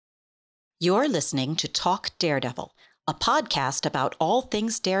You're listening to Talk Daredevil, a podcast about all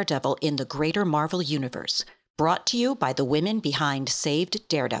things Daredevil in the greater Marvel Universe, brought to you by the women behind Saved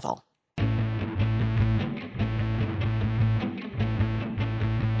Daredevil.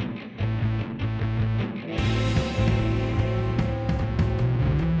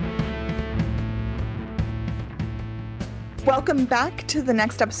 Welcome back to the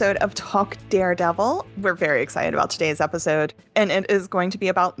next episode of Talk Daredevil. We're very excited about today's episode, and it is going to be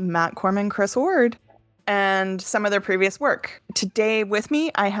about Matt Corman, Chris Ord, and some of their previous work. Today with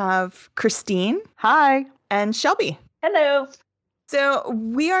me, I have Christine. Hi. And Shelby. Hello. So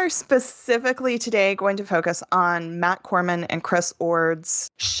we are specifically today going to focus on Matt Corman and Chris Ord's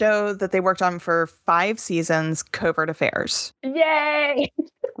show that they worked on for 5 seasons, Covert Affairs. Yay!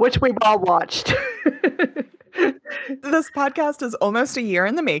 Which we've all watched. This podcast is almost a year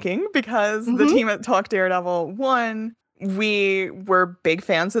in the making because the team at Talk Daredevil, we were big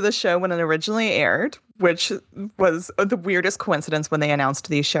fans of the show when it originally aired, which was the weirdest coincidence when they announced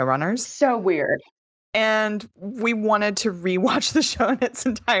these showrunners. So weird. And we wanted to rewatch the show in its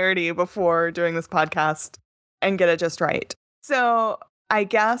entirety before doing this podcast and get it just right. So I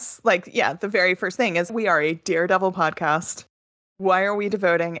guess, the very first thing is we are a Daredevil podcast. Why are we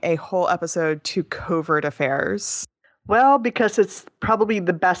devoting a whole episode to Covert Affairs? Well, because it's probably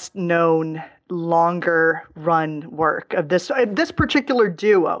the best known longer run work of this particular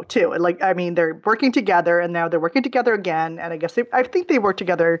duo too. They're working together and now they're working together again. And I think they work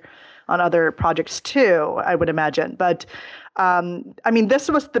together on other projects too, I would imagine. But this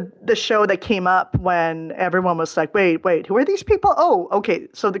was the show that came up when everyone was like, wait, who are these people? Oh, okay.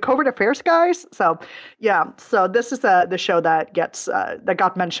 So the Covert Affairs guys. So yeah. So this is the show that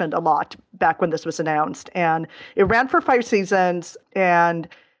got mentioned a lot back when this was announced, and it ran for 5 seasons. And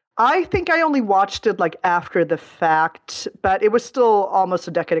I think I only watched it after the fact, but it was still almost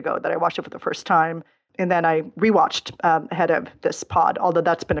a decade ago that I watched it for the first time. And then I rewatched ahead of this pod, although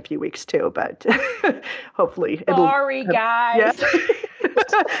that's been a few weeks too, but hopefully Sorry, guys.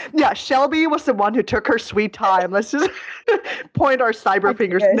 Yeah, Shelby was the one who took her sweet time. Let's just point our cyber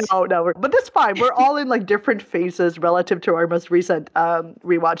fingers. No. But that's fine. We're all in different phases relative to our most recent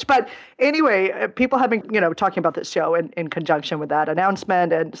rewatch. But anyway, people have been, talking about this show in conjunction with that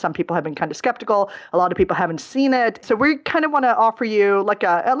announcement, and some people have been kind of skeptical. A lot of people haven't seen it. So we kind of want to offer you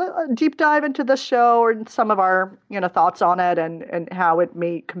a deep dive into this show, or some of our, thoughts on it and how it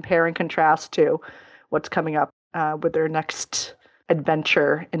may compare and contrast to what's coming up with their next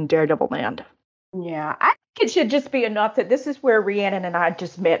adventure in Daredevil land. Yeah, I think it should just be enough that this is where Rhiannon and I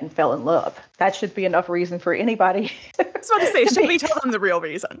just met and fell in love. That should be enough reason for anybody. I was about to say, should we tell them the real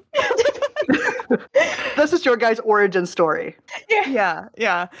reason? This is your guys' origin story.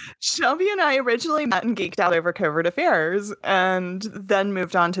 Yeah. Shelby and I originally met and geeked out over Covert Affairs and then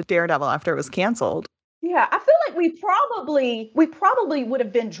moved on to Daredevil after it was canceled. Yeah, I feel like we probably would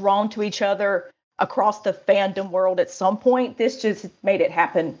have been drawn to each other across the fandom world at some point. This just made it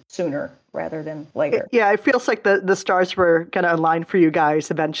happen sooner rather than later. Yeah, it feels like the stars were going to align for you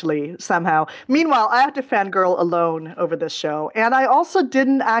guys eventually, somehow. Meanwhile, I had to fangirl alone over this show. And I also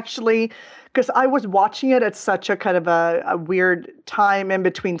didn't actually, because I was watching it at such a kind of a weird time in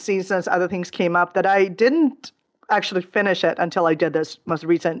between seasons, other things came up, that I didn't actually finish it until I did this most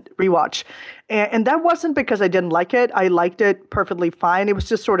recent rewatch. And that wasn't because I didn't like it. I liked it perfectly fine. It was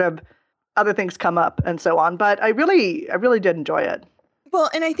just sort of other things come up and so on. But I really did enjoy it. Well,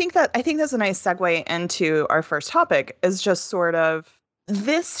 and I think that's a nice segue into our first topic, is just sort of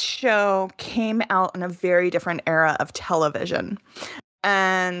this show came out in a very different era of television.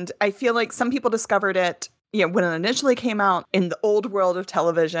 And I feel like some people discovered it, when it initially came out in the old world of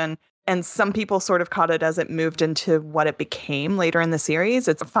television. And some people sort of caught it as it moved into what it became later in the series.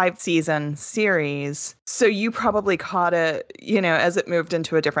 It's a 5-season series. So you probably caught it, as it moved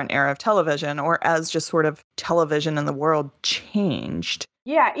into a different era of television, or as just sort of television in the world changed.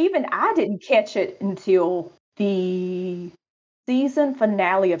 Yeah, even I didn't catch it until the season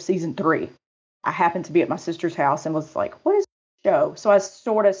finale of season 3. I happened to be at my sister's house and was like, what is this show? So I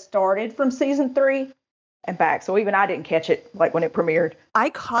sort of started from season 3. And back. So even I didn't catch it when it premiered.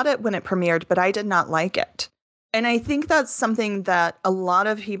 I caught it when it premiered, but I did not like it. And I think that's something that a lot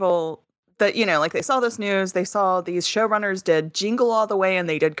of people that, they saw this news, they saw these showrunners did Jingle All the Way and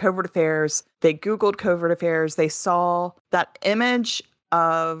they did Covert Affairs. They Googled Covert Affairs. They saw that image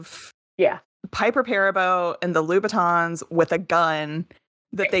of Piper Perabo and the Louboutins with a gun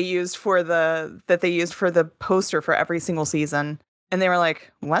that they used for the poster for every single season. And they were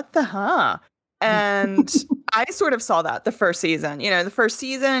like, what the huh? And I sort of saw that the first season. The first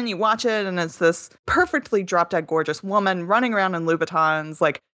season, you watch it, and it's this perfectly drop-dead gorgeous woman running around in Louboutins,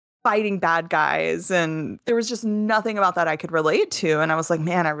 fighting bad guys. And there was just nothing about that I could relate to. And I was like,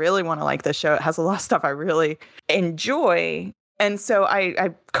 man, I really want to like this show. It has a lot of stuff I really enjoy. And so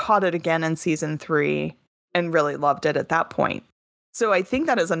I caught it again in season 3 and really loved it at that point. So I think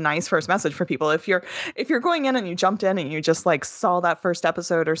that is a nice first message for people. If you're going in and you jumped in and you just like saw that first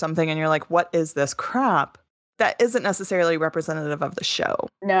episode or something and you're like, what is this crap? That isn't necessarily representative of the show.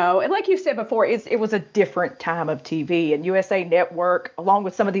 No, and like you said before, it was a different time of TV, and USA Network, along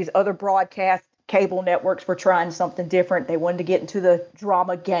with some of these other broadcast cable networks, were trying something different. They wanted to get into the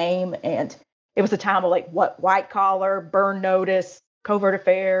drama game, and it was a time of like White Collar, Burn Notice, Covert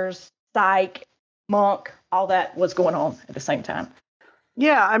Affairs, Psych, Monk, all that was going on at the same time.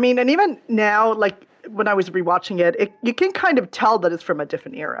 Yeah, I mean, and even now, like when I was rewatching it, you can kind of tell that it's from a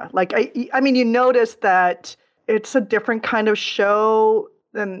different era. Like, I mean, you notice that it's a different kind of show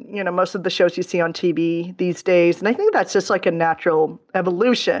than, most of the shows you see on TV these days. And I think that's just like a natural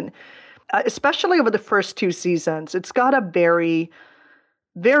evolution, especially over the first 2 seasons. It's got a very,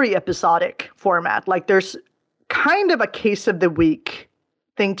 very episodic format. Like there's kind of a case of the week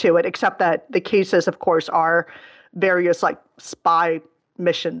thing to it, except that the cases, of course, are various like spy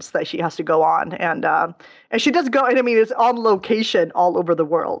missions that she has to go on, and she does go, and I mean it's on location all over the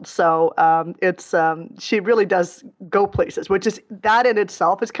world, so it's she really does go places, which is, that in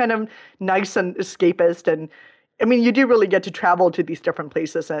itself is kind of nice and escapist. And I mean you do really get to travel to these different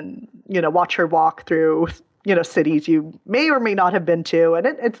places and watch her walk through cities you may or may not have been to, and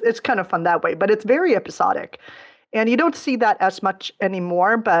it's kind of fun that way. But it's very episodic, and you don't see that as much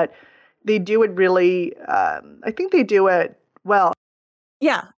anymore, but they do it really, I think they do it well.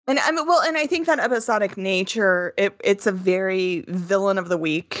 Yeah. And I mean, well, and I think that episodic nature, it's a very villain of the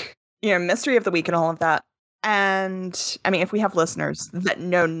week, mystery of the week and all of that. And I mean, if we have listeners that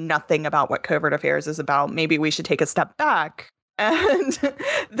know nothing about what Covert Affairs is about, maybe we should take a step back. And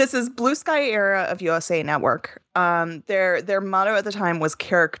this is Blue Sky era of USA Network. Their motto at the time was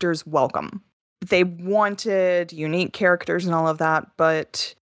characters welcome. They wanted unique characters and all of that,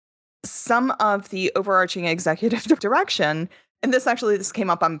 but some of the overarching executive direction, and this came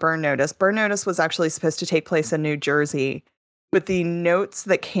up on Burn Notice. Burn Notice was actually supposed to take place in New Jersey, but the notes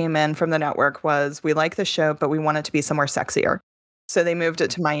that came in from the network was, we like the show, but we want it to be somewhere sexier. So they moved it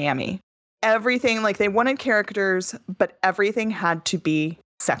to Miami. Everything, like they wanted characters, but everything had to be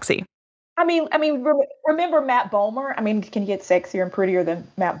sexy. I mean, remember Matt Bomer? I mean, can you get sexier and prettier than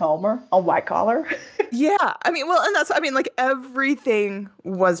Matt Bomer on White Collar? Yeah. I mean, well, and that's, I mean, like everything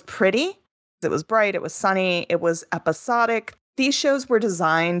was pretty. It was bright. It was sunny. It was episodic. These shows were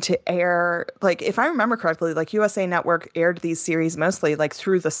designed to air, like, if I remember correctly, like USA Network aired these series mostly like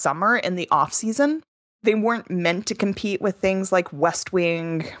through the summer in the off season. They weren't meant to compete with things like West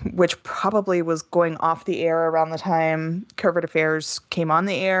Wing, which probably was going off the air around the time Covert Affairs came on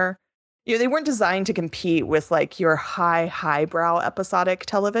the air. They weren't designed to compete with like your highbrow episodic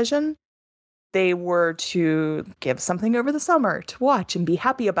television. They were to give something over the summer to watch and be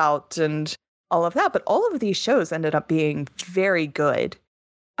happy about and all of that. But all of these shows ended up being very good.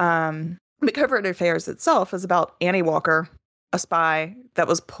 But Covert Affairs itself is about Annie Walker, a spy that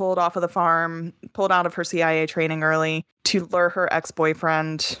was pulled off of the farm, pulled out of her CIA training early to lure her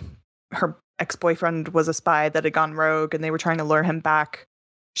ex-boyfriend. Her ex-boyfriend was a spy that had gone rogue, and they were trying to lure him back.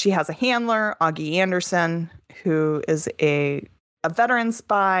 She has a handler, Augie Anderson, who is a veteran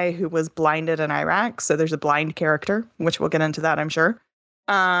spy who was blinded in Iraq. So there's a blind character, which we'll get into that, I'm sure.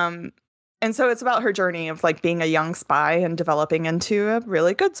 And so it's about her journey of like being a young spy and developing into a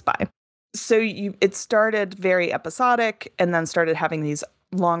really good spy. So it started very episodic and then started having these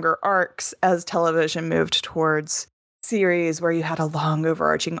longer arcs as television moved towards series where you had a long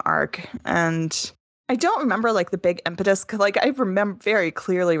overarching arc. And I don't remember like the big impetus, cause like I very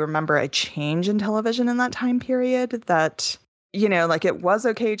clearly remember a change in television in that time period that, like it was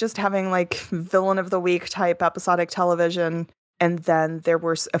okay just having like villain of the week type episodic television. And then there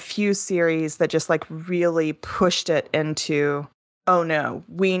were a few series that just like really pushed it into, oh no,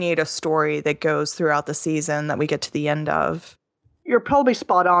 we need a story that goes throughout the season that we get to the end of. You're probably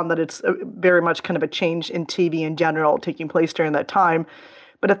spot on that it's very much kind of a change in TV in general taking place during that time.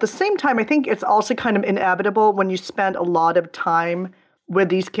 But at the same time, I think it's also kind of inevitable when you spend a lot of time with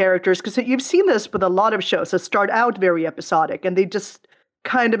these characters, because you've seen this with a lot of shows that start out very episodic and they just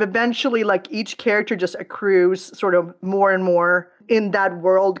kind of eventually, like each character just accrues sort of more and more in that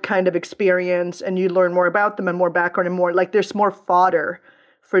world kind of experience, and you learn more about them and more background and more like there's more fodder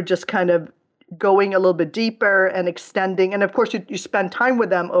for just kind of going a little bit deeper and extending. And of course, you spend time with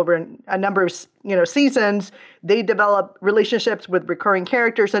them over a number of seasons. They develop relationships with recurring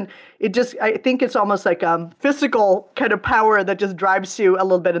characters, and I think it's almost like a physical kind of power that just drives you a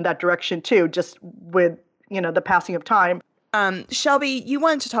little bit in that direction too, just with the passing of time. Shelby, you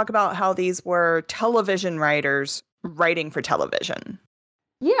wanted to talk about how these were television writers writing for television.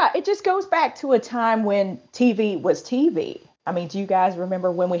 Yeah, it just goes back to a time when TV was TV. I mean, do you guys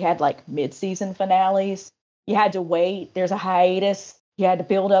remember when we had like mid-season finales? You had to wait. There's a hiatus. You had to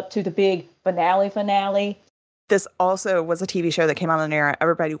build up to the big finale. This also was a TV show that came out on air.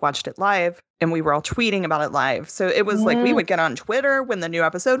 Everybody watched it live, and we were all tweeting about it live. So it was like we would get on Twitter when the new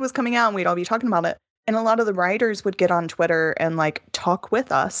episode was coming out, and we'd all be talking about it. And a lot of the writers would get on Twitter and like talk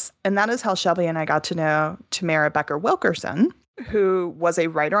with us. And that is how Shelby and I got to know Tamara Becker Wilkerson, who was a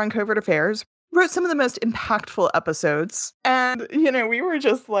writer on Covert Affairs, wrote some of the most impactful episodes. And, we were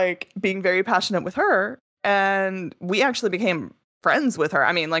just like being very passionate with her. And we actually became friends with her.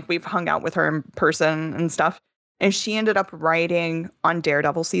 I mean, like we've hung out with her in person and stuff. And she ended up writing on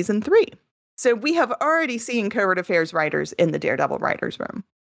Daredevil season 3. So we have already seen Covert Affairs writers in the Daredevil writers room.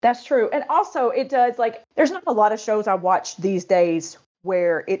 That's true. And also it does there's not a lot of shows I watch these days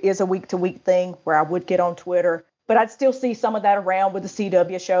where it is a week to week thing where I would get on Twitter. But I'd still see some of that around with the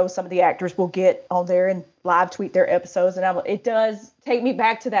CW show. Some of the actors will get on there and live tweet their episodes. And it does take me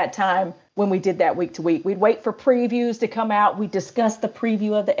back to that time when we did that week to week. We'd wait for previews to come out. We'd discuss the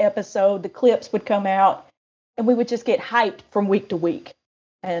preview of the episode. The clips would come out. And we would just get hyped from week to week.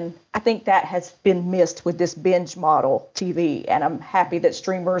 And I think that has been missed with this binge model TV. And I'm happy that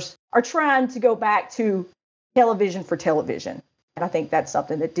streamers are trying to go back to television for television. And I think that's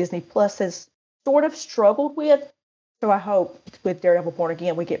something that Disney Plus has sort of struggled with. So I hope with Daredevil Born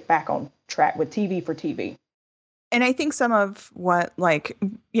Again, we get back on track with TV for TV. And I think some of what,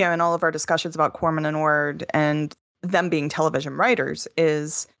 in all of our discussions about Corman and Ord and them being television writers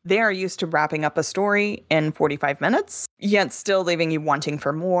is they are used to wrapping up a story in 45 minutes, yet still leaving you wanting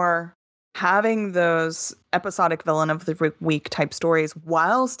for more. Having those episodic villain of the week type stories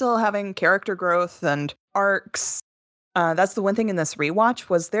while still having character growth and arcs. That's the one thing in this rewatch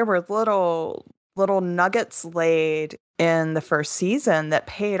was there were little nuggets laid in the first season that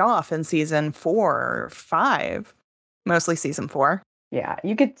paid off in season 4 or 5, mostly season 4. Yeah,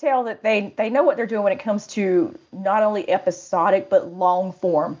 you could tell that they know what they're doing when it comes to not only episodic, but long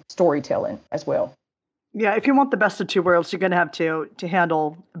form storytelling as well. Yeah, if you want the best of two worlds, you're going to have to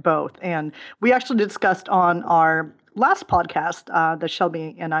handle both. And we actually discussed on our last podcast that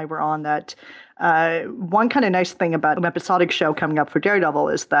Shelby and I were on that one kind of nice thing about an episodic show coming up for Daredevil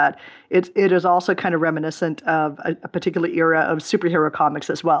is that it is also kind of reminiscent of a particular era of superhero comics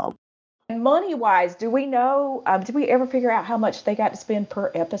as well. Money-wise, do we know, did we ever figure out how much they got to spend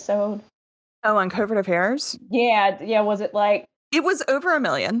per episode? Oh, on Covert Affairs? Yeah, was it like? It was over $1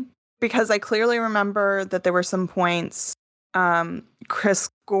 million, because I clearly remember that there were some points, Chris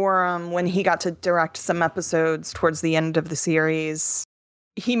Gorham, when he got to direct some episodes towards the end of the series,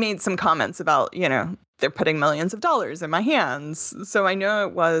 he made some comments about, they're putting millions of dollars in my hands. So I know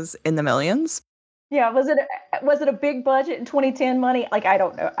it was in the millions. Yeah, was it a big budget in 2010 money? Like I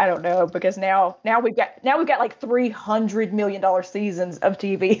don't know because now we've got like $300 million seasons of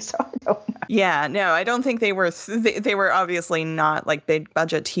TV, so I don't know. Yeah, no, I don't think they were obviously not like big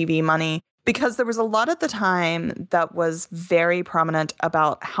budget TV money, because there was a lot at the time that was very prominent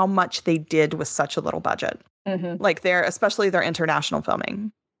about how much they did with such a little budget. Mm-hmm. Like especially their international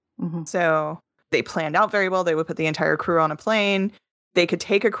filming. Mm-hmm. So they planned out very well. They would put the entire crew on a plane. They could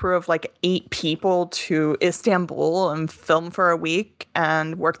take a crew of like 8 people to Istanbul and film for a week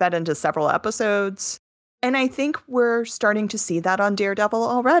and work that into several episodes. And I think we're starting to see that on Daredevil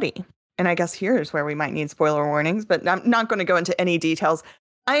already. And I guess here's where we might need spoiler warnings, but I'm not going to go into any details.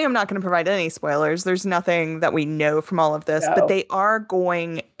 I am not going to provide any spoilers. There's nothing that we know from all of this, but they are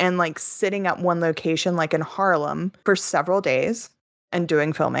going and like sitting at one location, like in Harlem, for several days and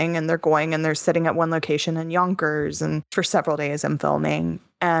doing filming. And they're going and they're sitting at one location in Yonkers and for several days and filming.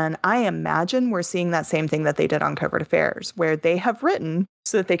 And I imagine we're seeing that same thing that they did on Covert Affairs, where they have written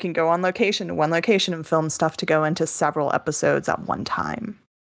so that they can go on location to one location and film stuff to go into several episodes at one time.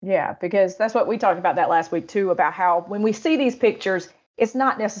 Yeah, because that's what we talked about that last week too, about how when we see these pictures, it's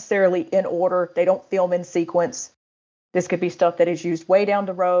not necessarily in order. They don't film in sequence. This could be stuff that is used way down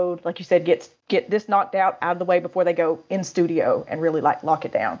the road. Like you said, get this knocked out of the way before they go in studio and really like lock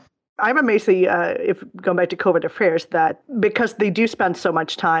it down. I'm amazed, if going back to Covert Affairs, that because they do spend so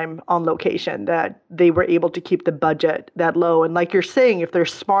much time on location, that they were able to keep the budget that low. And like you're saying, if they're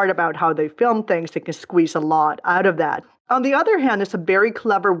smart about how they film things, they can squeeze a lot out of that. On the other hand, it's a very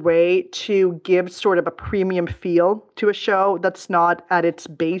clever way to give sort of a premium feel to a show that's not at its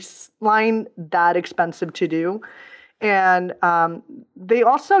baseline that expensive to do. And they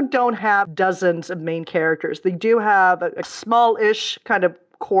also don't have dozens of main characters. They do have a small-ish kind of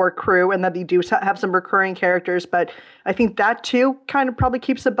core crew, and then they do have some recurring characters. But I think that too kind of probably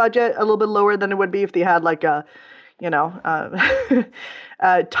keeps the budget a little bit lower than it would be if they had like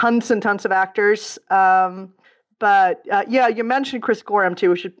tons and tons of actors. But you mentioned Chris Gorham too.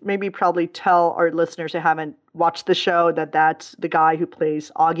 We should maybe probably tell our listeners who haven't watched the show that that's the guy who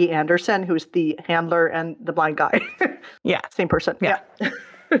plays Augie Anderson, who's the handler and the blind guy. Yeah. Same person. Yeah.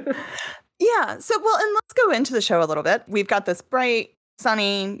 Yeah. So, well, and let's go into the show a little bit. We've got this bright,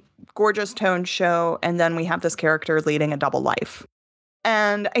 sunny, gorgeous toned show, and then we have this character leading a double life.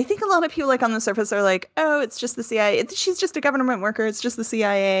 And I think a lot of people, like, on the surface are like, oh, it's just the CIA. She's just a government worker. It's just the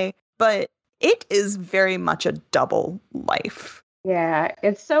CIA. But it is very much a double life. Yeah,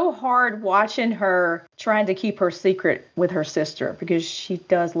 it's so hard watching her trying to keep her secret with her sister because she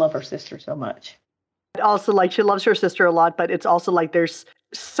does love her sister so much. Also, like, she loves her sister a lot, but it's also like there's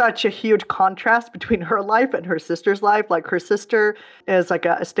such a huge contrast between her life and her sister's life. Like, her sister is like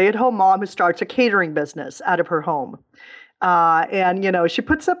a stay-at-home mom who starts a catering business out of her home. And, she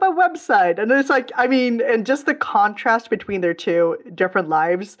puts up a website, and it's like, I mean, and just the contrast between their two different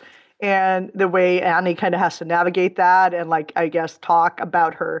lives and the way Annie kind of has to navigate that and, like, I guess, talk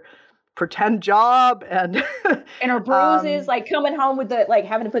about her pretend job and her bruises, like coming home with the, like,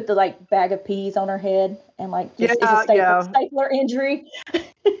 having to put the, like, bag of peas on her head and, like, just it's a stapler injury.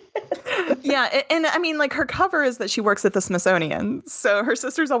 Yeah, and I mean, like, her cover is that she works at the Smithsonian. So her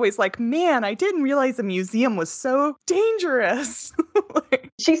sister's always like, man, I didn't realize the museum was so dangerous.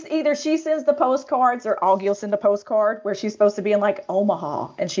 She sends the postcards, or Augie will send a postcard where she's supposed to be in, like, Omaha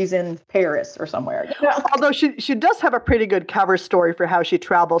and she's in Paris or somewhere. Although she does have a pretty good cover story for how she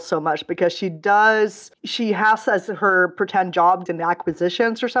travels so much, because she has as her pretend jobs in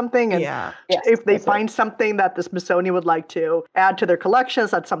acquisitions or something. And if they find something that the Smithsonian would like to add to their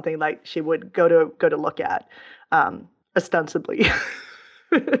collections, that's something like she would go to look at, ostensibly.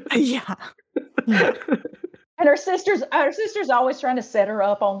 Yeah. And her sister's always trying to set her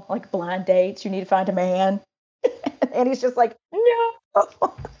up on, like, blind dates. You need to find a man. And he's just like, no.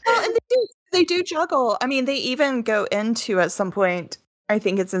 Well, and they do juggle. I mean, they even go into, at some point, I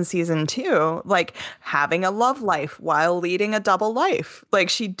think it's in season 2, like, having a love life while leading a double life. Like,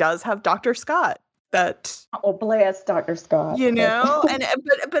 she does have Dr. Scott. Oh, bless Dr. Scott. And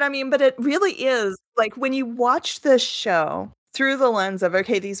but it really is, like, when you watch this show through the lens of,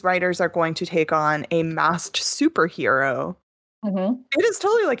 okay, these writers are going to take on a masked superhero. Mm-hmm. It is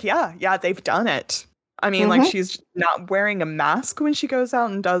totally like, yeah, they've done it. I mean, like, she's not wearing a mask when she goes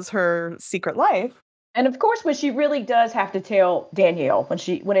out and does her secret life. And of course, when she really does have to tell Danielle,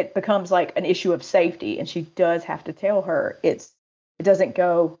 when it becomes like an issue of safety, and she does have to tell her, it doesn't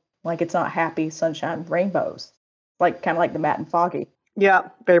go like, it's not happy sunshine rainbows, like kind of like the Matt and Foggy. Yeah,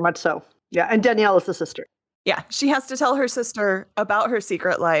 very much so. Yeah, and Danielle is the sister. Yeah, she has to tell her sister about her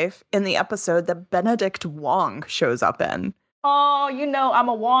secret life in the episode that Benedict Wong shows up in. Oh, I'm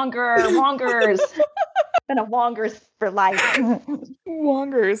a Wonger. Wongers. And a Wongers for life.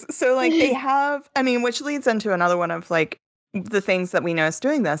 Wongers. So, like, they have, I mean, which leads into another one of, like, the things that we notice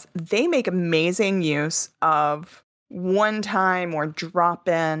doing this. They make amazing use of one-time or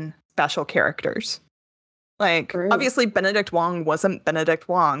drop-in special characters. Like, obviously, Benedict Wong wasn't Benedict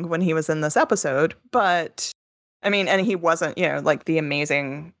Wong when he was in this episode, but, I mean, and he wasn't, like, the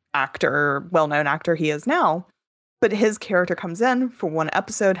amazing actor, well-known actor he is now. But his character comes in for one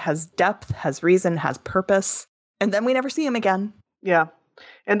episode, has depth, has reason, has purpose, and then we never see him again. Yeah.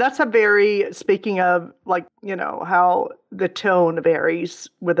 And that's speaking of, like, how the tone varies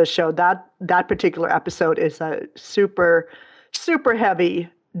with a show, that particular episode is a super, super heavy,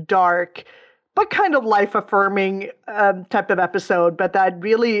 dark, but kind of life-affirming type of episode, but that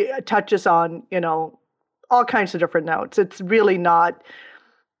really touches on, all kinds of different notes. It's really not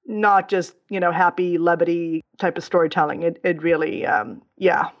just, happy, levity type of storytelling. It really,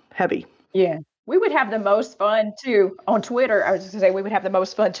 heavy. Yeah. We would have the most fun, too, on Twitter. I was just going to say we would have the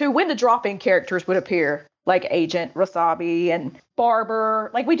most fun, too, when the drop-in characters would appear, like Agent Rasabi and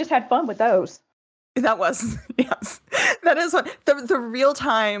Barber. Like, we just had fun with those. That was, yes. That is what, the real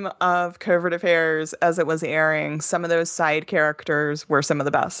time of Covert Affairs as it was airing, some of those side characters were some of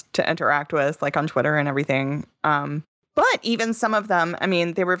the best to interact with, like on Twitter and everything. But even some of them, I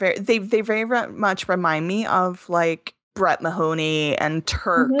mean, they very much remind me of, like, Brett Mahoney and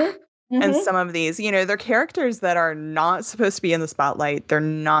Turk and some of these, they're characters that are not supposed to be in the spotlight. They're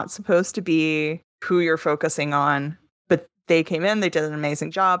not supposed to be who you're focusing on, but They came in, they did an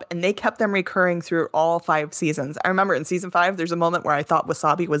amazing job, and they kept them recurring through all 5 seasons. I remember in season 5, there's a moment where I thought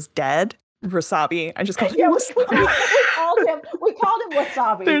Wasabi was dead. Wasabi. I just called him Wasabi. We called him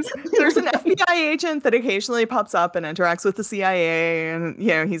Wasabi. There's an FBI agent that occasionally pops up and interacts with the CIA, and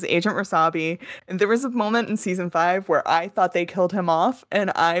he's Agent Wasabi. And there was a moment in season 5 where I thought they killed him off,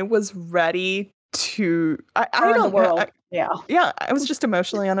 and I was ready to. I don't know. Yeah, I was just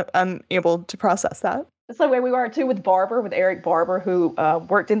emotionally unable to process that. That's the way we were too with Eric Barber, who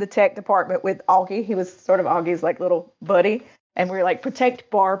worked in the tech department with Augie. He was sort of Augie's like little buddy. And we were like, protect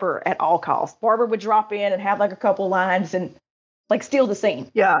Barber at all costs. Barber would drop in and have like a couple lines and like steal the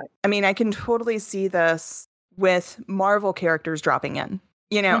scene. Yeah. I mean, I can totally see this with Marvel characters dropping in.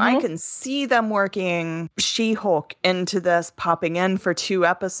 I can see them working She-Hulk into this, popping in for 2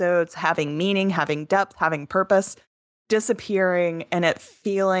 episodes, having meaning, having depth, having purpose, disappearing, and it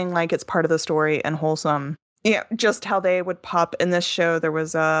feeling like it's part of the story and wholesome. Just how they would pop in this show. There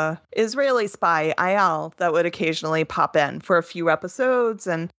was a Israeli spy, Ayal, that would occasionally pop in for a few episodes,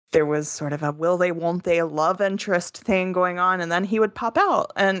 and there was sort of a will they, won't they love interest thing going on, and then he would pop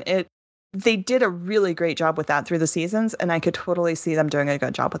out. And they did a really great job with that through the seasons, and I could totally see them doing a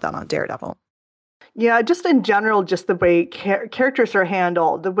good job with that on Daredevil. Yeah, just in general, just the way characters are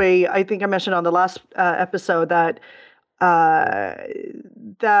handled, the way I think I mentioned on the last episode that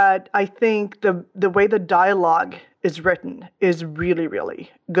I think the way the dialogue is written is really, really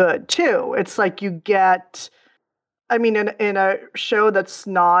good too. It's like you get, I mean, in a show that's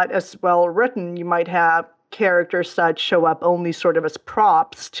not as well written, you might have characters that show up only sort of as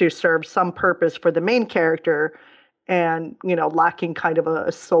props to serve some purpose for the main character and, lacking kind of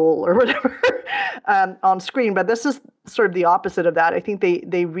a soul or whatever on screen. But this is sort of the opposite of that. I think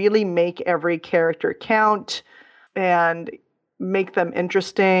they really make every character count and make them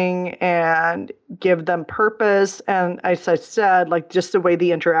interesting and give them purpose. And as I said, like just the way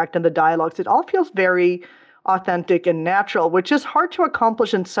they interact and the dialogues, it all feels very authentic and natural, which is hard to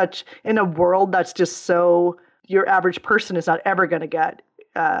accomplish in a world that's just so your average person is not ever going to get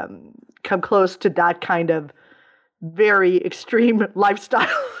come close to that kind of very extreme lifestyle,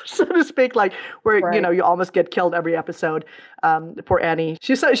 so to speak, like where right. You almost get killed every episode. Poor Annie,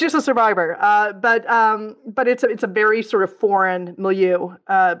 she's a survivor, but it's a very sort of foreign milieu.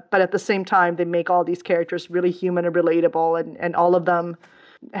 But at the same time, they make all these characters really human and relatable, and all of them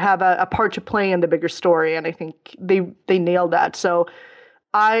have a part to play in the bigger story. And I think they nailed that. So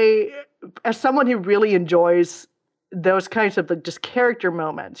as someone who really enjoys those kinds of just character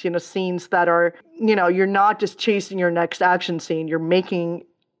moments, scenes that are, you're not just chasing your next action scene, you're making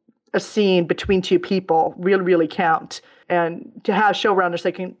a scene between 2 people really, really count. And to have showrunners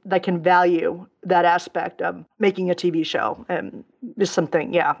that can value that aspect of making a TV show is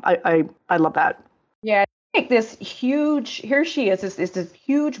something, I love that. Yeah, like this huge, here she is, this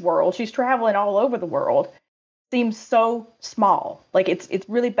huge world. She's traveling all over the world. Seems so small. Like it's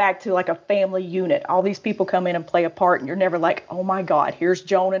really back to like a family unit. All these people come in and play a part, and you're never like, oh my God, here's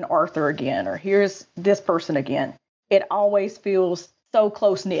Joan and Arthur again, or here's this person again. It always feels so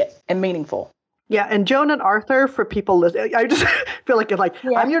close knit and meaningful. Yeah, and Joan and Arthur, for people listening, I just feel like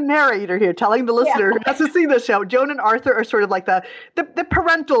I'm your narrator here, telling the listener who has to see this show. Joan and Arthur are sort of like the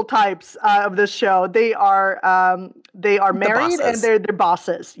parental types of this show. They are married and they're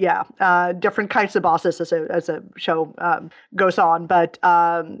bosses. Yeah, different kinds of bosses as a show goes on, but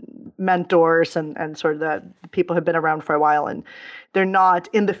mentors and sort of the people who've been around for a while, and they're not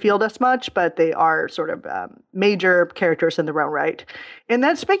in the field as much, but they are sort of major characters in their own right. And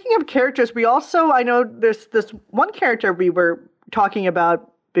then speaking of characters, we also, I know there's this one character we were talking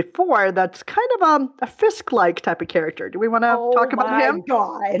about before that's kind of a Fisk-like type of character. Do we want to talk about him?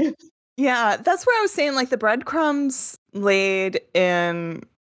 Oh my God. Yeah, that's where I was saying, like, the breadcrumbs laid in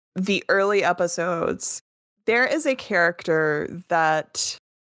the early episodes. There is a character that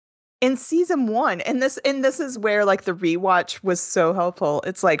in season 1, and this is where like the rewatch was so helpful.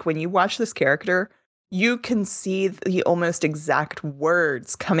 It's like when you watch this character, you can see the almost exact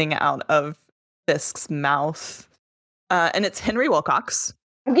words coming out of Fisk's mouth. And it's Henry Wilcox.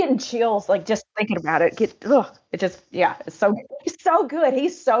 I'm getting chills, like just thinking about it. It's so he's so good.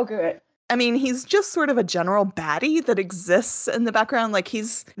 He's so good. I mean, he's just sort of a general baddie that exists in the background. Like,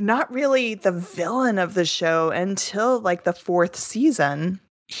 he's not really the villain of the show until like the 4th season.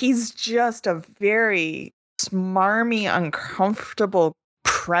 He's just a very smarmy, uncomfortable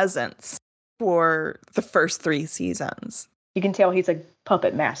presence for the first 3 seasons. You can tell he's a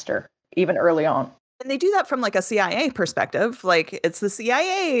puppet master, even early on. And they do that from like a CIA perspective. Like, it's the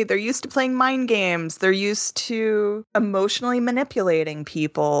CIA. They're used to playing mind games. They're used to emotionally manipulating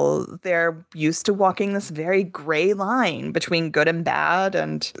people. They're used to walking this very gray line between good and bad.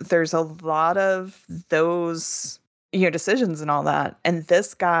 And there's a lot of those, decisions and all that. And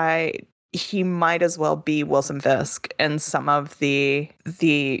this guy, he might as well be Wilson Fisk in some of the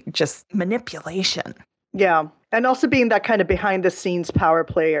just manipulation. Yeah. And also being that kind of behind the scenes power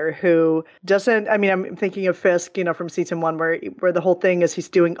player who doesn't, I'm thinking of Fisk, from season 1 where the whole thing is he's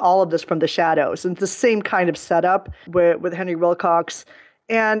doing all of this from the shadows. And it's the same kind of setup with Henry Wilcox.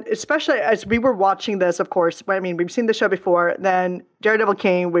 And especially as we were watching this, of course, we've seen the show before, then Daredevil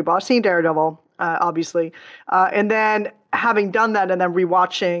came, we've all seen Daredevil, obviously. And then having done that and then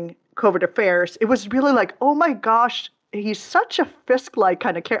rewatching Covert Affairs, it was really like, oh my gosh, he's such a Fisk-like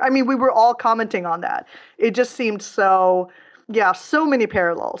kind of character. We were all commenting on that. It just seemed so many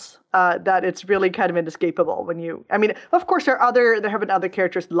parallels that it's really kind of inescapable when you, of course there have been other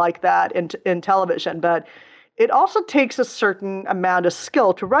characters like that in television, but it also takes a certain amount of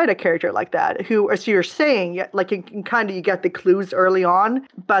skill to write a character like that, who, as you're saying, like you get the clues early on,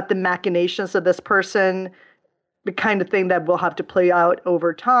 but the machinations of this person, the kind of thing that will have to play out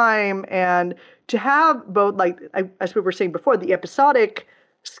over time, and to have both, as we were saying before, the episodic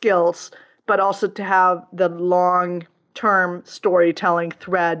skills, but also to have the long-term storytelling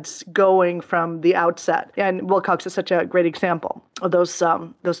threads going from the outset. And Wilcox is such a great example of those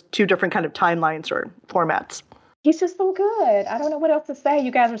two different kind of timelines or formats. He's just so good. I don't know what else to say.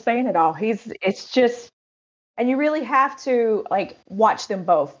 You guys are saying it all. It's just, and you really have to watch them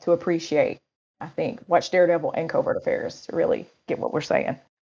both to appreciate. I think watch Daredevil and Covert Affairs to really get what we're saying.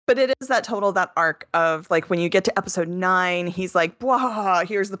 But it is that arc of when you get to episode 9, he's like, "Blah,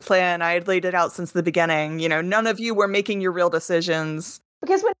 here's the plan. I had laid it out since the beginning. None of you were making your real decisions."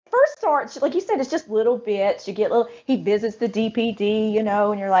 Because when it first starts, like you said, it's just little bits. You get he visits the DPD,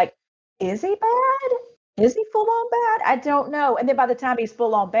 and you're like, is he bad? Is he full on bad? I don't know. And then by the time he's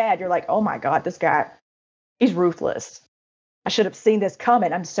full on bad, you're like, oh my God, this guy, he's ruthless. I should have seen this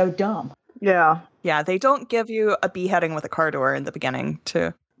coming. I'm so dumb. Yeah. Yeah, they don't give you a beheading with a car door in the beginning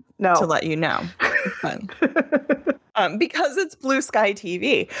to let you know. But, because it's Blue Sky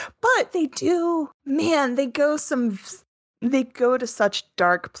TV. But they do, man, they go to such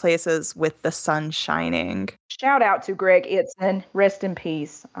dark places with the sun shining. Shout out to Greg Itzin. Rest in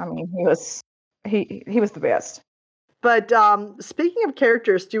peace. He was the best. But speaking of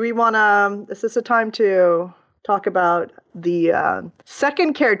characters, do we want to, is this a time to talk about the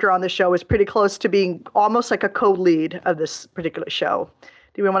second character on the show is pretty close to being almost like a co-lead of this particular show.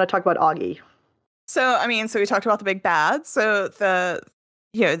 Do we want to talk about Augie? So we talked about the big bad. So the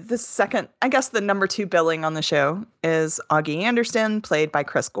second, I guess the number 2 billing on the show is Augie Anderson, played by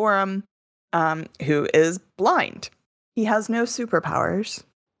Chris Gorham, who is blind. He has no superpowers.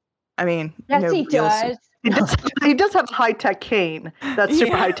 Yes, no he does. He does have a high-tech cane. That's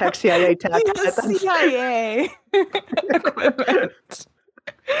super high-tech CIA tech. He has CIA equipment.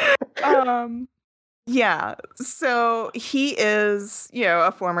 Yeah. So he is,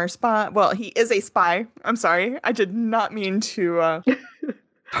 a former spy. Well, he is a spy. I'm sorry. I did not mean to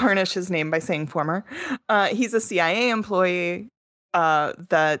tarnish his name by saying former. He's a CIA employee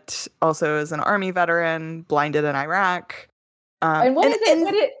that also is an Army veteran, blinded in Iraq. And what is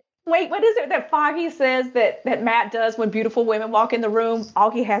it? What is it that Foggy says that Matt does when beautiful women walk in the room?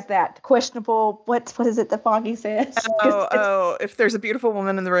 Augie has that questionable. What is it that Foggy says? If there's a beautiful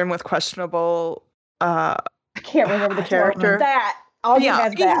woman in the room with questionable. I can't remember the character. That Augie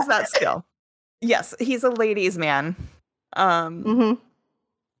has that. He has that skill. Yes, he's a ladies' man. And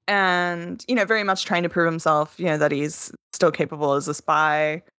very much trying to prove himself. That he's still capable as a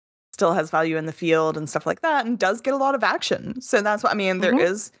spy, still has value in the field and stuff like that, and does get a lot of action. So that's what there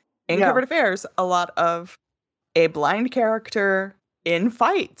is. In Covert Affairs, a lot of a blind character in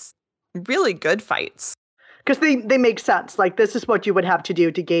fights, really good fights. Because they make sense. This is what you would have to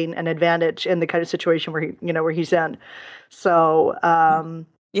do to gain an advantage in the kind of situation where where he's in. So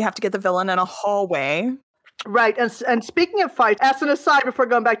you have to get the villain in a hallway. Right. And speaking of fights, as an aside, before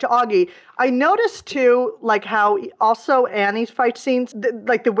going back to Augie, I noticed too, how also Annie's fight scenes,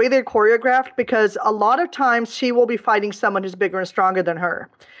 the way they're choreographed, because a lot of times she will be fighting someone who's bigger and stronger than her.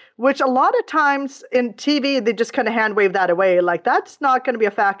 Which a lot of times in TV, they just kind of hand wave that away. That's not going to be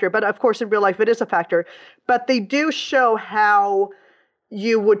a factor. But of course, in real life, it is a factor. But they do show how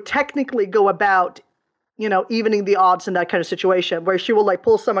you would technically go about, evening the odds in that kind of situation, where she will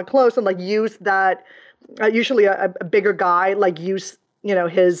pull someone close and use that, usually a bigger guy, use,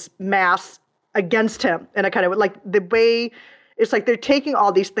 his mass against him. And I kind of the way it's like they're taking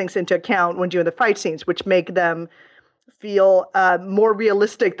all these things into account when doing the fight scenes, which make them feel more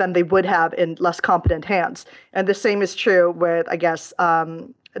realistic than they would have in less competent hands. And the same is true with, I guess,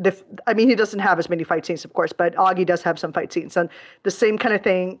 he doesn't have as many fight scenes, of course, but Augie does have some fight scenes. And the same kind of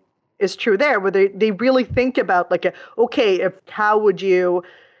thing is true there, where they really think about, like, how would you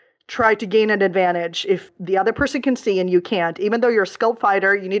try to gain an advantage if the other person can see and you can't? Even though you're a skilled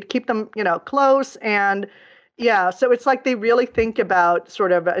fighter, you need to keep them, close. And yeah, so it's like they really think about,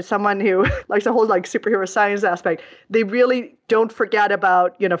 sort of, as someone who likes the whole like superhero science aspect, they really don't forget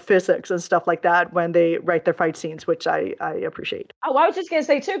about, physics and stuff like that when they write their fight scenes, which I appreciate. Oh, I was just going to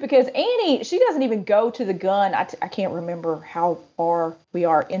say too, because Annie, she doesn't even go to the gun. I can't remember how far we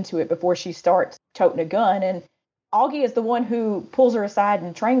are into it before she starts toting a gun. And Augie is the one who pulls her aside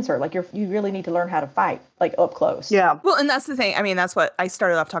and trains her. Like, you really need to learn how to fight, like, up close. Yeah. Well, and that's the thing. I mean, that's what I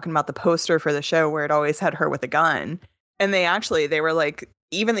started off talking about, the poster for the show where it always had her with a gun. And they were like,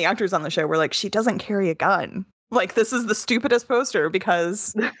 even the actors on the show were like, she doesn't carry a gun. Like, this is the stupidest poster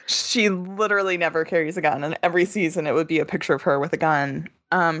because she literally never carries a gun. And every season it would be a picture of her with a gun.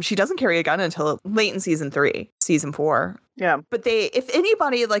 She doesn't carry a gun until late in season 4. Yeah. But if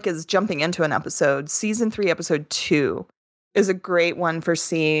anybody like is jumping into an episode, season 3, episode 2 is a great one for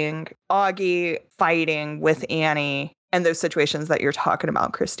seeing Augie fighting with Annie and those situations that you're talking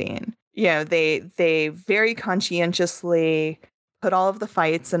about, Christine. They very conscientiously put all of the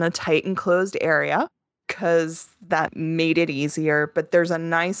fights in a tight enclosed area because that made it easier. But there's a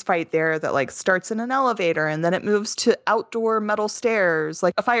nice fight there that like starts in an elevator and then it moves to outdoor metal stairs,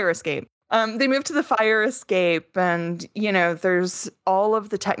 like a fire escape. They move to the fire escape and, there's all of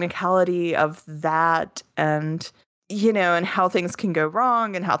the technicality of that and, and how things can go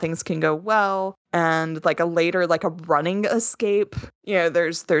wrong and how things can go well. And like a running escape,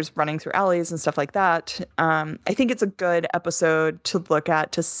 there's running through alleys and stuff like that. I think it's a good episode to look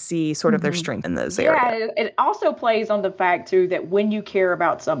at to see sort of their strength in those areas. Yeah, it also plays on the fact, too, that when you care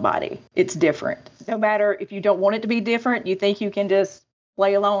about somebody, it's different. No matter if you don't want it to be different, you think you can just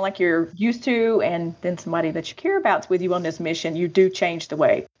play along like you're used to, and then somebody that you care about's with you on this mission, you do change the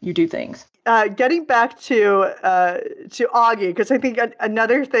way you do things. Getting back to Augie, because I think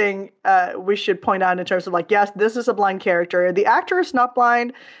another thing we should point out in terms of like, yes, this is a blind character. The actor is not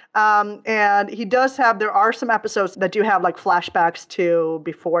blind, and he does have. There are some episodes that do have like flashbacks to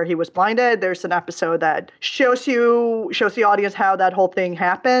before he was blinded. There's an episode that shows the audience how that whole thing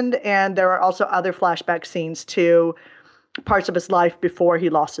happened, and there are also other flashback scenes to parts of his life before he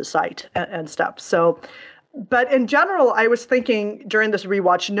lost his sight and stuff. So, but in general, I was thinking during this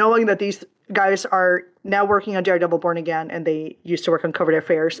rewatch, knowing that these guys are now working on Daredevil Born Again, and they used to work on Covert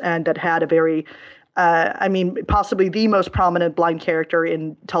Affairs, and that had a very, possibly the most prominent blind character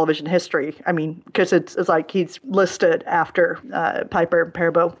in television history. I mean, because it's like he's listed after Piper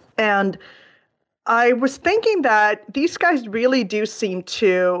Perabo. And I was thinking that these guys really do seem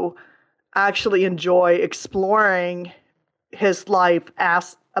to actually enjoy exploring his life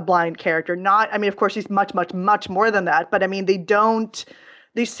as a blind character. Of course, he's much, much, much more than that. But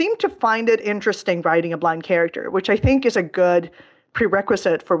they seem to find it interesting writing a blind character, which I think is a good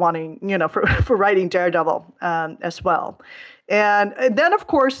prerequisite for wanting, for writing Daredevil as well. And then, of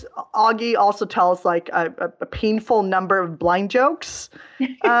course, Augie also tells like a painful number of blind jokes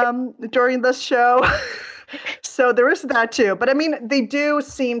during this show. So there is that too. But they do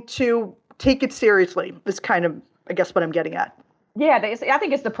seem to take it seriously, is kind of, I guess, what I'm getting at. Yeah, I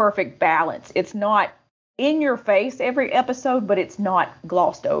think it's the perfect balance. It's not in your face every episode, but it's not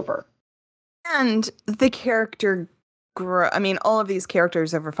glossed over. And the character all of these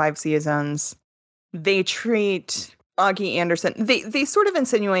characters over 5 seasons, they treat Augie Anderson. They sort of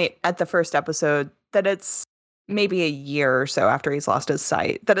insinuate at the first episode that it's maybe a year or so after he's lost his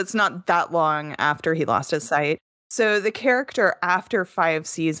sight, that it's not that long after he lost his sight. So the character after 5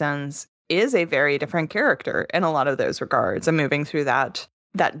 seasons is a very different character in a lot of those regards, and moving through that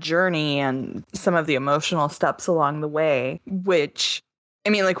journey and some of the emotional steps along the way, which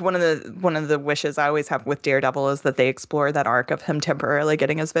one of the wishes I always have with Daredevil is that they explore that arc of him temporarily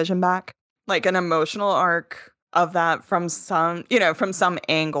getting his vision back, like an emotional arc of that from some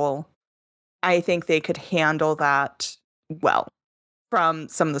angle. I think they could handle that well from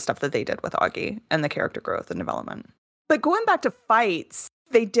some of the stuff that they did with Augie and the character growth and development. But going back to fights,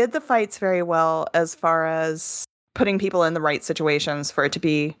 they did the fights very well as far as putting people in the right situations for it to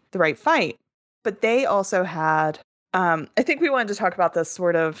be the right fight. But they also had, I think we wanted to talk about this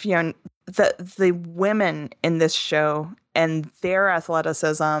sort of, the women in this show and their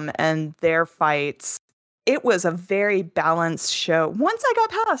athleticism and their fights. it was a very balanced show. Once I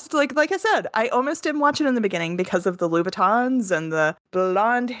got past, like I said, I almost didn't watch it in the beginning because of the Louboutins and the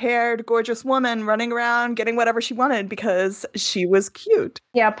blonde-haired, gorgeous woman running around getting whatever she wanted because she was cute.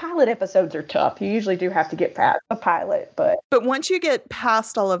 Yeah, pilot episodes are tough. You usually do have to get past a pilot, but once you get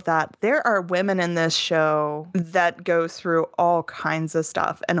past all of that, there are women in this show that go through all kinds of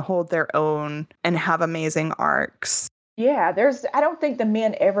stuff and hold their own and have amazing arcs. Yeah, I don't think the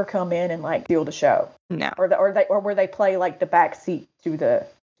men ever come in and like steal the show. No. Or where they play like the back seat to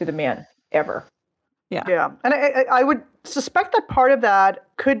the men ever. Yeah. Yeah. And I would suspect that part of that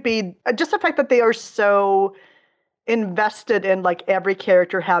could be just the fact that they are so invested in like every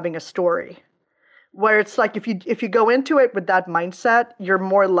character having a story. Where it's like if you go into it with that mindset, you're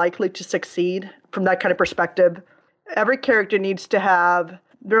more likely to succeed from that kind of perspective. Every character needs to have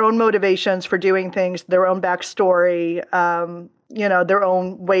their own motivations for doing things, their own backstory, their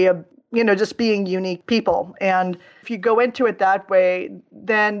own way of, just being unique people. And if you go into it that way,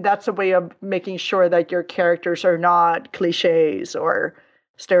 then that's a way of making sure that your characters are not cliches or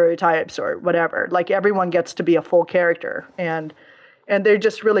stereotypes or whatever. Like everyone gets to be a full character, and they're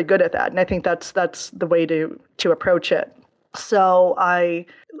just really good at that. And I think that's the way to approach it. So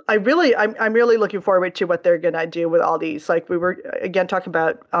I'm really looking forward to what they're going to do with all these. Like we were, again, talking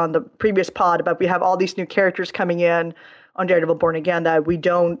about on the previous pod about we have all these new characters coming in on Daredevil Born Again that we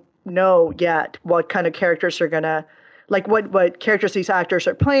don't know yet what kind of characters are going to, like what characters these actors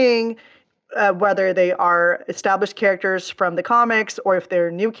are playing, whether they are established characters from the comics or if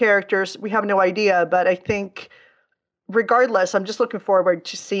they're new characters. We have no idea. But I think regardless, I'm just looking forward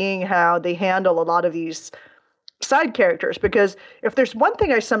to seeing how they handle a lot of these side characters, because if there's one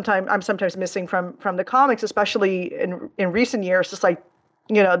thing I'm sometimes missing from the comics, especially in recent years, it's like,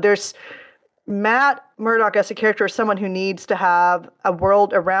 there's Matt Murdock as a character is someone who needs to have a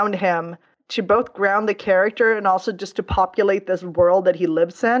world around him to both ground the character and also just to populate this world that he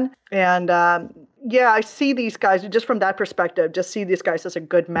lives in. And I see these guys just from that perspective, just see these guys as a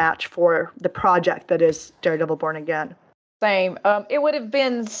good match for the project that is Daredevil Born Again. Same. It would have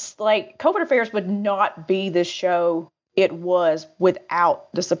been like Covert Affairs would not be the show it was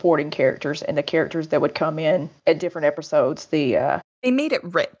without the supporting characters and the characters that would come in at different episodes. They made it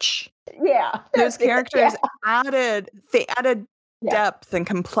rich. Yeah. Those characters added depth and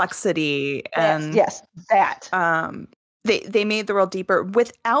complexity and that. They made the world deeper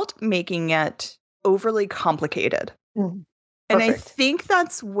without making it overly complicated. Mm. And I think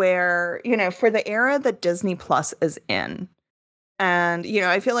that's where, for the era that Disney Plus is in, and,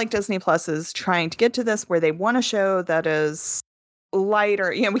 I feel like Disney Plus is trying to get to this where they want a show that is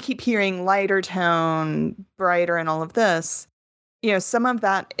lighter. We keep hearing lighter tone, brighter, and all of this. Some of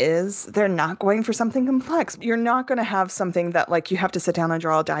that is they're not going for something complex. You're not going to have something that like you have to sit down and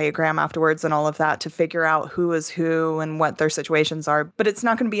draw a diagram afterwards and all of that to figure out who is who and what their situations are. But it's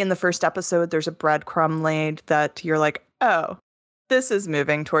not going to be in the first episode. There's a breadcrumb laid that you're like, oh, this is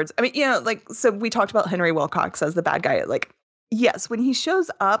moving towards. I mean, so we talked about Henry Wilcox as the bad guy. Like, yes, when he shows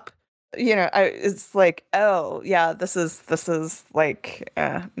up, it's like, oh yeah, this is like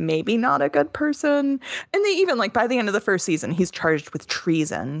maybe not a good person. And they even like by the end of the first season, he's charged with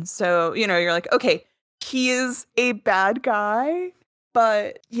treason. So you're like, okay, he is a bad guy,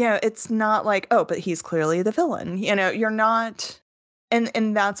 but it's not like, oh, but he's clearly the villain. You're not.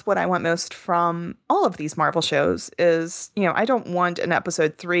 And that's what I want most from all of these Marvel shows is, I don't want in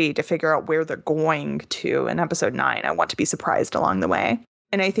episode 3 to figure out where they're going to in episode 9. I want to be surprised along the way.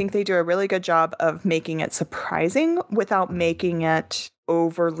 And I think they do a really good job of making it surprising without making it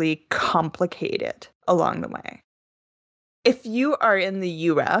overly complicated along the way. If you are in the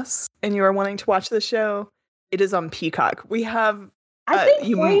US and you are wanting to watch the show, it is on Peacock. We have I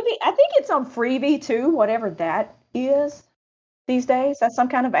think it's on Freebie too, whatever that is. These days, that's some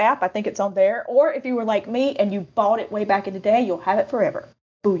kind of app. I think it's on there. Or if you were like me and you bought it way back in the day, you'll have it forever.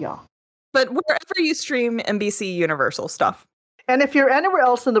 Booyah. But wherever you stream NBC Universal stuff. And if you're anywhere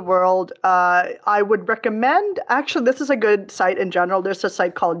else in the world, I would recommend, actually, this is a good site in general. There's a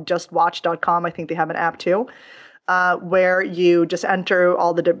site called justwatch.com. I think they have an app too, where you just enter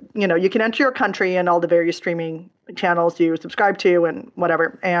all the, you can enter your country and all the various streaming channels you subscribe to and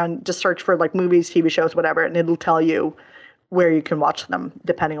whatever, and just search for like movies, TV shows, whatever, and it'll tell you where you can watch them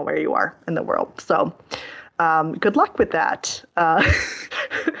depending on where you are in the world. So good luck with that.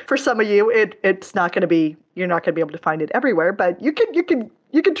 For some of you, it's not going to be, you're not going to be able to find it everywhere, but you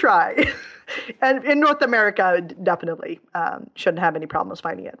can try. And in North America, definitely shouldn't have any problems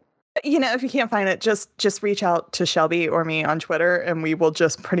finding it. If you can't find it, just reach out to Shelby or me on Twitter and we will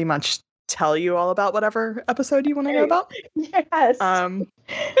just pretty much tell you all about whatever episode you want to know about. Yes.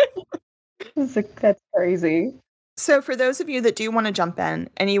 That's crazy. So for those of you that do want to jump in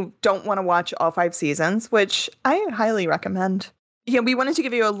and you don't want to watch all 5 seasons, which I highly recommend, we wanted to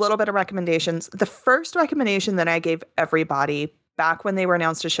give you a little bit of recommendations. The first recommendation that I gave everybody back when they were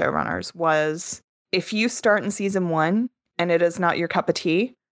announced as showrunners was, if you start in season 1 and it is not your cup of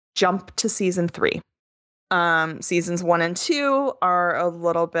tea, jump to season 3. Seasons 1 and 2 are a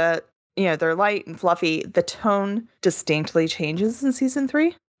little bit, they're light and fluffy. The tone distinctly changes in season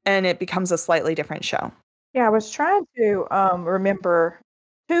 3 and it becomes a slightly different show. Yeah, I was trying to remember.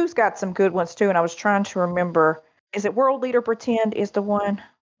 2's got some good ones too, and I was trying to remember. Is it World Leader Pretend is the one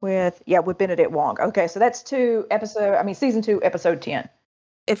with Benedict Wong? Okay, so that's season 2, episode 10.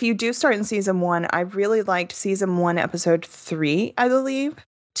 If you do start in season 1, I really liked season 1, episode 3, I believe.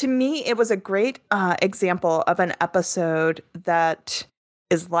 To me, it was a great example of an episode that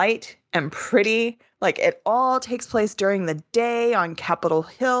is light and pretty. Like, it all takes place during the day on Capitol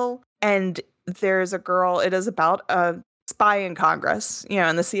Hill, and there's a girl, it is about a spy in Congress,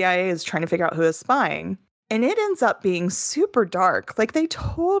 and the CIA is trying to figure out who is spying. And it ends up being super dark. Like, they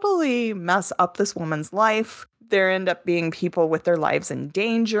totally mess up this woman's life. There end up being people with their lives in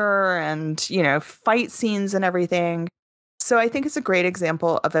danger and, fight scenes and everything. So I think it's a great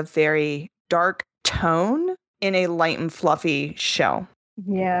example of a very dark tone in a light and fluffy show.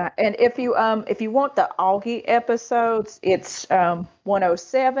 Yeah, and if you want the Augie episodes, it's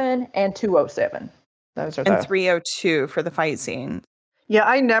 107 and 207. Those are and 302 for the fight scene. Yeah,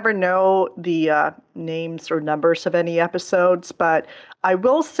 I never know the names or numbers of any episodes, but I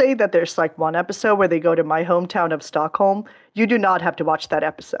will say that there's like one episode where they go to my hometown of Stockholm. You do not have to watch that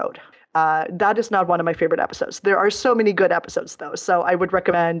episode. That is not one of my favorite episodes. There are so many good episodes, though, so I would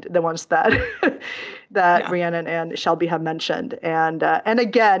recommend the ones that Rhiannon and Shelby have mentioned. And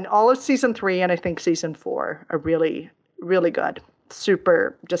again, all of season 3 and I think season 4 are really, really good.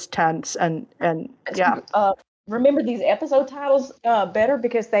 Super just tense and yeah. Remember these episode titles better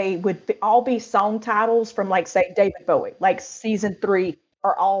because they would all be song titles from, like, say, David Bowie. Like, season 3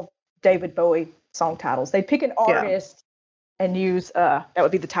 are all David Bowie song titles. They pick an artist and use that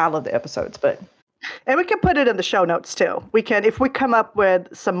would be the title of the episodes. And we can put it in the show notes too. We can, if we come up with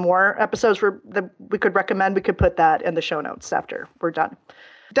some more episodes that we could recommend, we could put that in the show notes after we're done.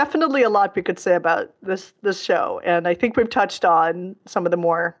 Definitely a lot we could say about this show, and I think we've touched on some of the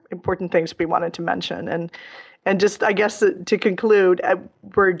more important things we wanted to mention. And just, I guess, to conclude,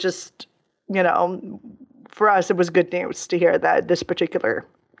 we're just, for us, it was good news to hear that this particular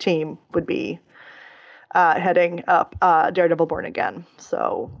team would be heading up Daredevil Born Again.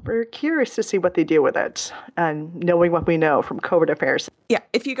 So we're curious to see what they do with it, and knowing what we know from Covert Affairs. Yeah,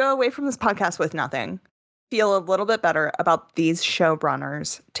 if you go away from this podcast with nothing, feel a little bit better about these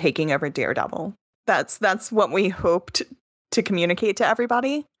showrunners taking over Daredevil. That's what we hoped to communicate to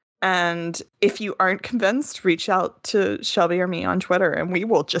everybody. And if you aren't convinced, reach out to Shelby or me on Twitter, and we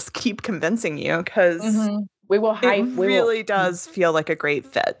will just keep convincing you, because we will hype. It really does feel like a great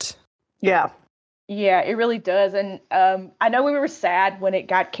fit. Yeah. Yeah, it really does. And I know we were sad when it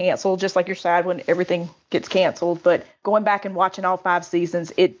got canceled, just like you're sad when everything gets canceled. But going back and watching all 5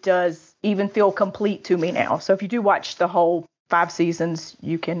 seasons, it does even feel complete to me now. So if you do watch the whole 5 seasons,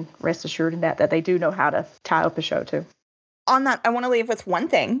 you can rest assured in that they do know how to tie up a show too. On that, I want to leave with one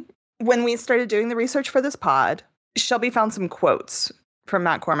thing. When we started doing the research for this pod, Shelby found some quotes from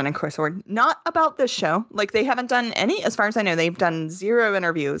Matt Corman and Corman Ord, not about this show. Like, they haven't done any, as far as I know, they've done 0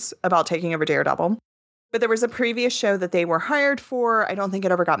 interviews about taking over Daredevil. But there was a previous show that they were hired for. I don't think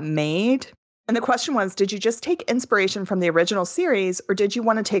it ever got made. And the question was, did you just take inspiration from the original series, or did you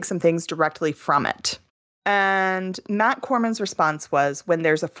want to take some things directly from it? And Matt Corman's response was, when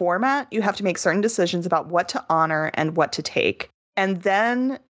there's a format, you have to make certain decisions about what to honor and what to take, and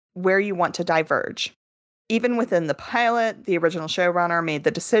then where you want to diverge. Even within the pilot, the original showrunner made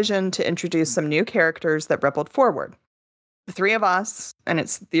the decision to introduce some new characters that rippled forward. The 3 of us, and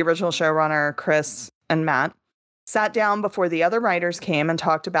it's the original showrunner, Chris and Matt, sat down before the other writers came and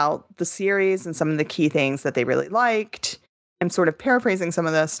talked about the series and some of the key things that they really liked. I'm sort of paraphrasing some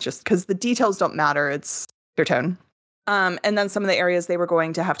of this just because the details don't matter. It's their tone. And then some of the areas they were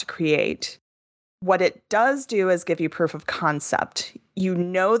going to have to create. What it does do is give you proof of concept. You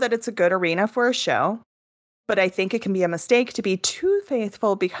know that it's a good arena for a show, but I think it can be a mistake to be too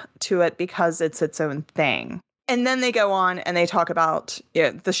faithful to it because it's its own thing. And then they go on and they talk about,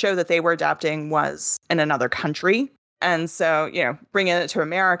 the show that they were adapting was in another country. And so, bringing it to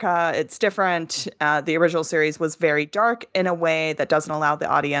America, it's different. The original series was very dark in a way that doesn't allow the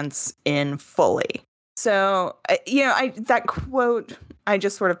audience in fully. So, that quote, I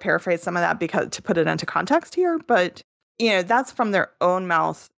just sort of paraphrased some of that because to put it into context here. But, that's from their own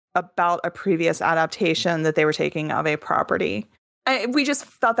mouth about a previous adaptation that they were taking of a property. We just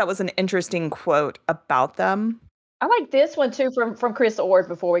thought that was an interesting quote about them. I like this one too from Chris Ord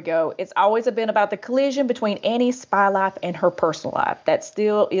before we go. It's always been about the collision between Annie's spy life and her personal life. That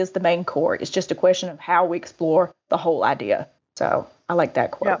still is the main core. It's just a question of how we explore the whole idea. So I like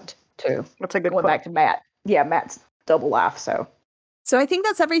that quote too. That's a good Going quote. back to Matt. Yeah, Matt's double life. So I think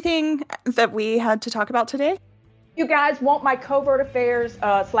that's everything that we had to talk about today. you guys want my Covert Affairs /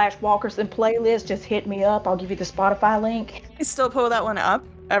 Walkerson playlist, just hit me up. I'll give you the Spotify link. I still pull that one up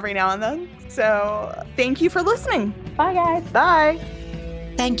every now and then. So thank you for listening. Bye, guys. Bye.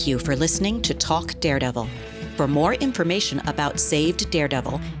 Thank you for listening to Talk Daredevil. For more information about Saved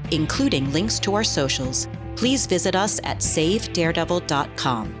Daredevil, including links to our socials, please visit us at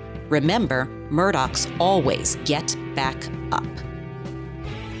savedaredevil.com. Remember, Murdochs always get back up.